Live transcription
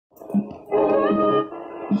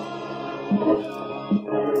And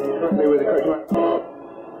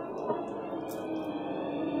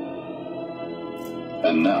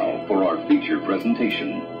now for our feature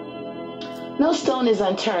presentation. No stone is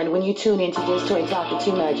unturned when you tune into Just Toy Talking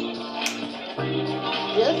Too Much.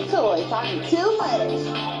 Just Toy Talking Too Much.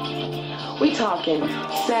 We talking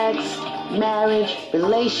sex, marriage,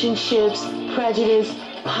 relationships, prejudice,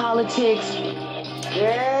 politics.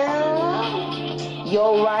 Girl.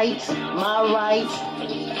 Your rights, my rights,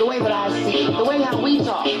 the way that I see it, the way how we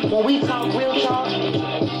talk. When we talk real talk.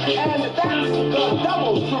 And that's the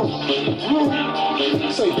double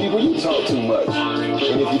truth. Say, people, you talk too much.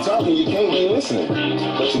 And if you're talking, you can't be listening.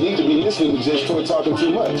 But you need to be listening to Just Toy Talking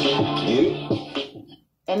Too Much. Get it?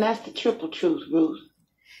 And that's the triple truth, Ruth.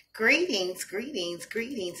 Greetings, greetings,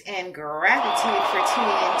 greetings, and gratitude for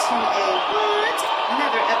tuning in to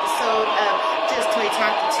another episode of Just Toy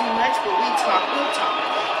Talking Too Much, where we talk, we'll talk.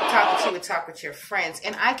 Talk with your friends.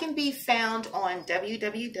 And I can be found on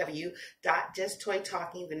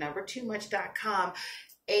www.justtoytalking2much.com.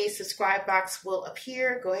 A subscribe box will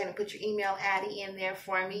appear. Go ahead and put your email Addie in there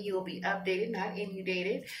for me. You will be updated, not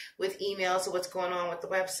inundated, with emails of what's going on with the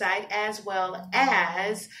website, as well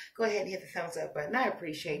as go ahead and hit the thumbs up button. I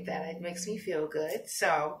appreciate that. It makes me feel good.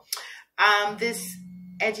 So this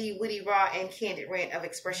edgy, witty, raw, and candid rant of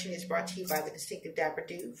expression is brought to you by the distinctive Dapper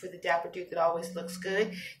Dude. For the Dapper Dude that always looks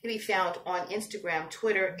good, can be found on Instagram,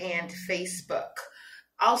 Twitter, and Facebook.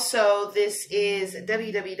 Also, this is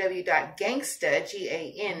www.gangsta,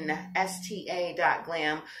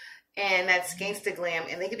 Gansta.glam, and that's Gangsta Glam,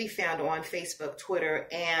 and they can be found on Facebook, Twitter,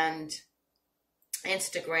 and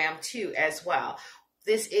Instagram too as well.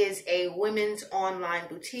 This is a women's online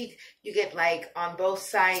boutique. You get on both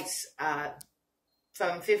sites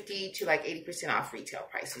from 50 to 80% off retail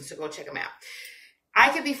pricing, so go check them out. I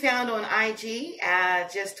can be found on IG,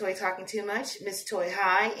 Just Toy Talking Too Much, Miss Toy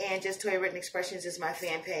High, and Just Toy Written Expressions is my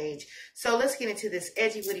fan page. So let's get into this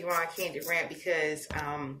edgy, witty, raw, candid rant because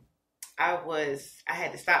I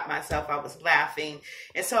had to stop myself. I was laughing.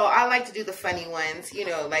 And so I like to do the funny ones,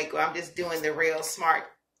 where I'm just doing the real smart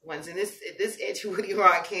ones. And this edgy, witty,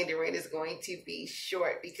 raw, candid rant is going to be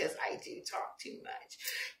short because I do talk too much.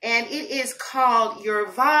 And it is called Your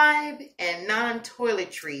Vibe and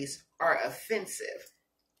Non-Toiletries Are Offensive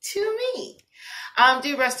to Me.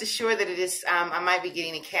 Do rest assured that it is, I might be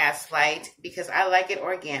getting a cast light because I like it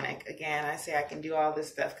organic. Again, I say I can do all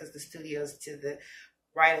this stuff because the studio's to the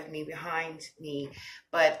right of me, behind me.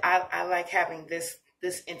 But I like having this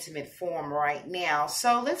intimate form right now.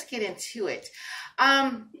 So let's get into it.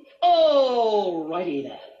 Alrighty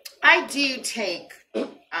then. I do take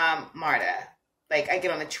MARTA. I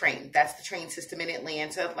get on the train. That's the train system in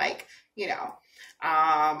Atlanta.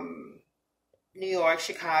 New York,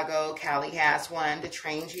 Chicago, Cali has one. The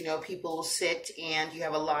trains, people will sit and you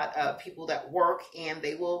have a lot of people that work and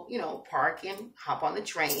they will, park and hop on the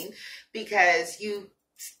train because you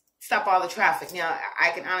stop all the traffic. Now,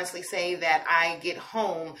 I can honestly say that I get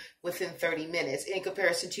home within 30 minutes in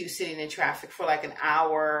comparison to sitting in traffic for an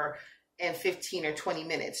hour and 15 or 20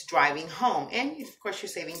 minutes driving home. And of course, you're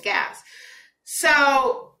saving gas.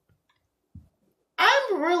 So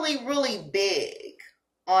I'm really, really big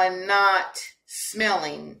on not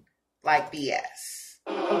smelling like BS.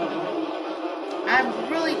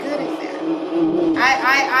 I'm really good at that.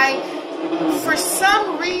 I for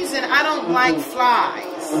some reason, I don't like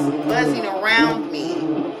flies buzzing around me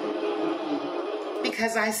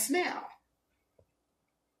because I smell.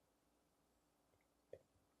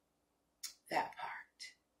 That part.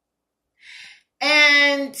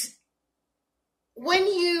 And when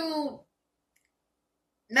you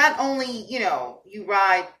not only, you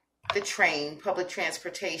ride the train, public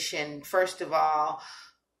transportation, first of all,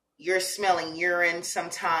 you're smelling urine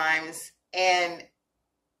sometimes, and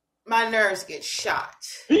my nerves get shot.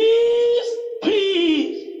 Please.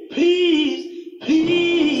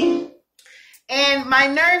 And my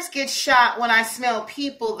nerves get shot when I smell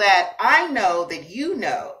people that I know, that you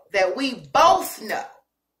know, that we both know,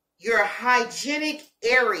 your hygienic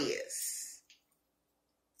areas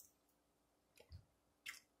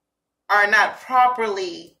are not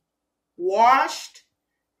properly washed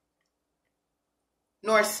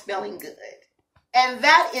nor smelling good. And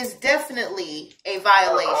that is definitely a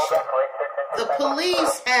violation. The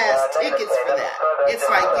police has tickets for that. It's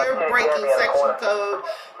you're breaking section code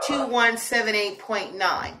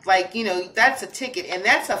 2178.9. That's a ticket, and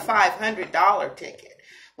that's a $500 ticket.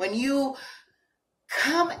 When you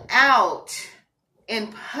come out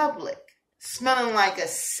in public smelling like a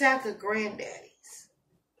sack of granddaddies,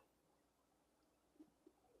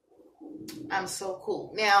 I'm so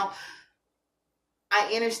cool. Now,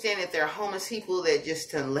 I understand that there are homeless people that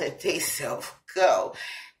just don't let themselves go.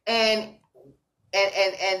 And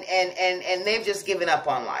they've just given up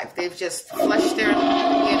on life. They've just flushed their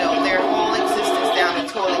whole existence down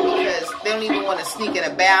the toilet because they don't even want to sneak in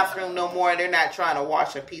a bathroom no more. They're not trying to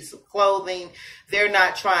wash a piece of clothing. They're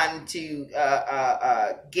not trying to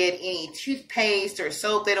get any toothpaste or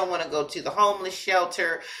soap. They don't want to go to the homeless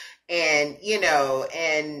shelter and get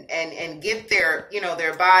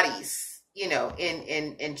their bodies,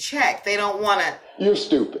 in check. They don't want to. You're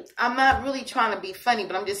stupid. I'm not really trying to be funny,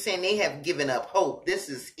 but I'm just saying they have given up hope. This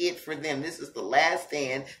is it for them. This is the last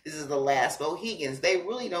stand. This is the last Mohegans. They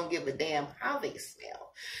really don't give a damn how they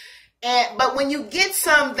smell. But when you get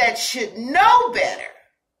some that should know better,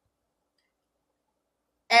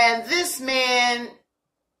 and this man,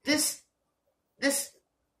 this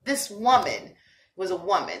woman was a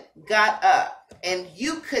woman, got up, and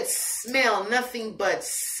you could smell nothing but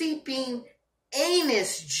seeping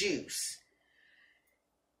anus juice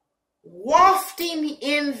wafting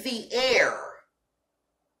in the air.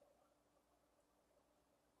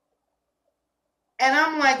 And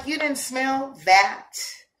I'm like, you didn't smell that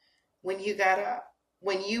when you got up?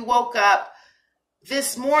 When you woke up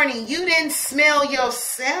this morning, you didn't smell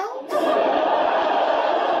yourself?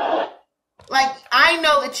 Like, I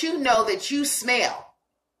know that you smell.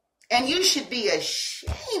 And you should be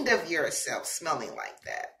ashamed of yourself smelling like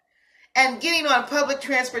that. And getting on public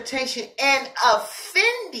transportation and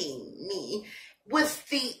offending me with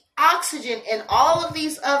the oxygen and all of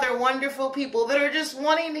these other wonderful people that are just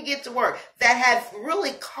wanting to get to work, that have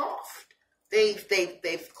really coughed.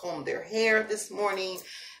 They've combed their hair this morning.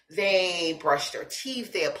 They brushed their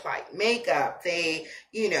teeth. They applied makeup. They,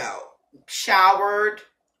 showered.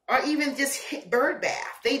 Or even just hit bird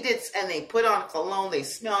bath. They did, and they put on cologne. They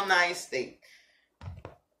smell nice.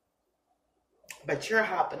 But you're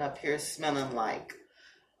hopping up here smelling like,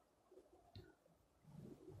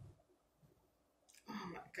 oh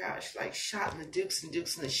my gosh, like shot in the Dukes and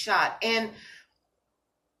Dukes in the shot. And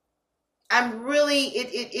I'm really,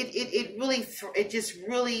 it just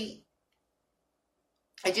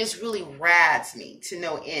really rads me to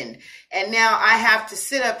no end. And now I have to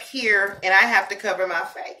sit up here and I have to cover my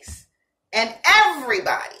face. And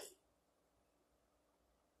everybody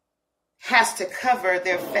has to cover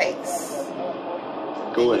their face.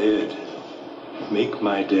 Go ahead. Make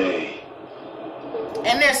my day.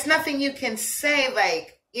 And there's nothing you can say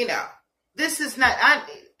like, this is not,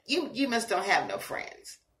 you must don't have no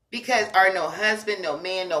friends. Because, or no husband, no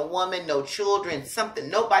man, no woman, no children, something,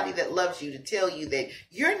 nobody that loves you to tell you that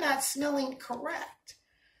you're not smelling correct.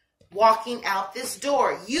 Walking out this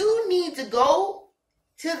door, you need to go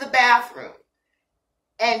to the bathroom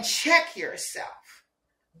and check yourself.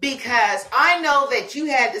 Because I know that you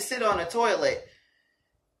had to sit on a toilet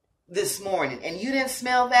this morning and you didn't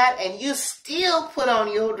smell that and you still put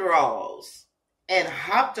on your drawers and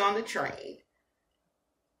hopped on the train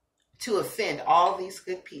to offend all these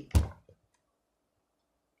good people.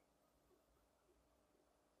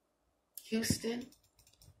 Houston,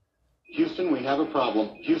 we have a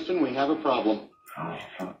problem. Houston, we have a problem.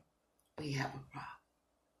 we have a problem.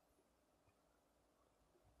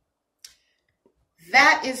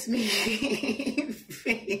 That is me.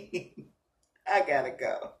 I gotta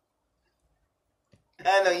go.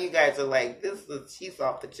 I know you guys are like, she's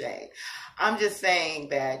off the chain. I'm just saying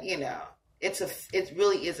that, it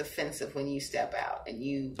really is offensive when you step out and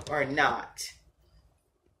you are not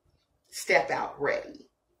step out ready.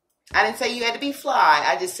 I didn't say you had to be fly.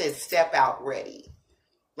 I just said step out ready.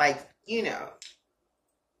 Like,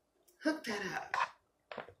 hook that up.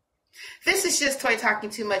 This is just Toy Talking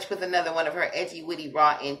Too Much with another one of her edgy, witty,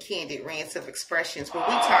 raw, and candid rants of expressions where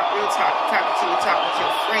we talk real talk, talking to you, talk with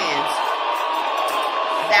your friends.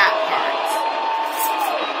 That